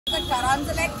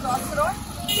Cecille Crossroad.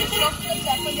 It's close to the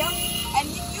Chapel, and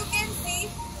if you can see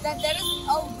that there is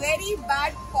a very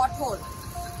bad pothole.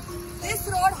 This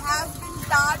road has been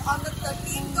tarred on the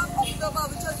 13th of October,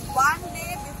 which was one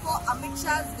day before Amit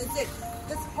Shah's visit.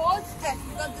 This whole stretch,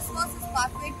 because this was his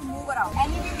pathway to move around.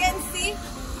 And if you can see,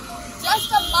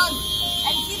 just a month,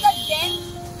 and see the dent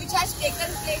which has taken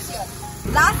place here.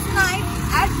 Last night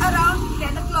at around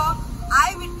 10 o'clock,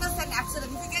 I witnessed an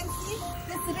accident. If you can see,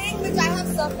 this ring which I have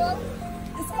circled,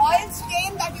 this oil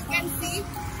stain that you can see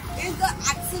is the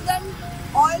accident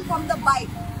oil from the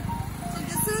bike. So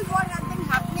this is what has been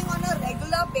happening on a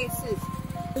regular basis.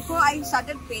 Before I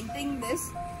started painting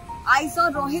this, I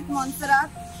saw Rohit Montserrat,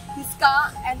 his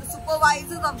car and the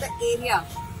supervisors of the area.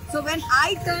 So when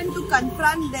I turned to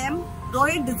confront them,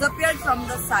 Rohit disappeared from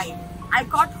the side. I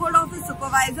caught hold of his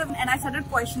supervisor and I started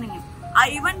questioning him. I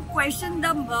even questioned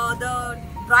the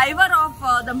driver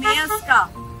of the mayor's car.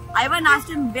 I even asked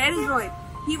him, where is Rohit?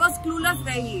 He was clueless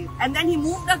where he is. And then he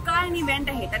moved the car and he went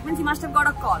ahead. That means he must have got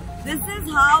a call. This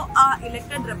is how our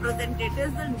elected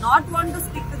representatives will not want to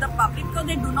speak to the public because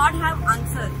they do not have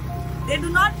answers. They do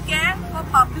not care for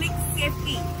public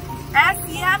safety. As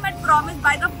CM had promised,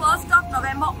 by the 1st of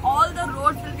November, all the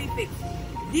roads will be fixed.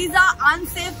 These are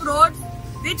unsafe roads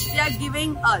which they are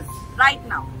giving us right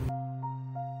now.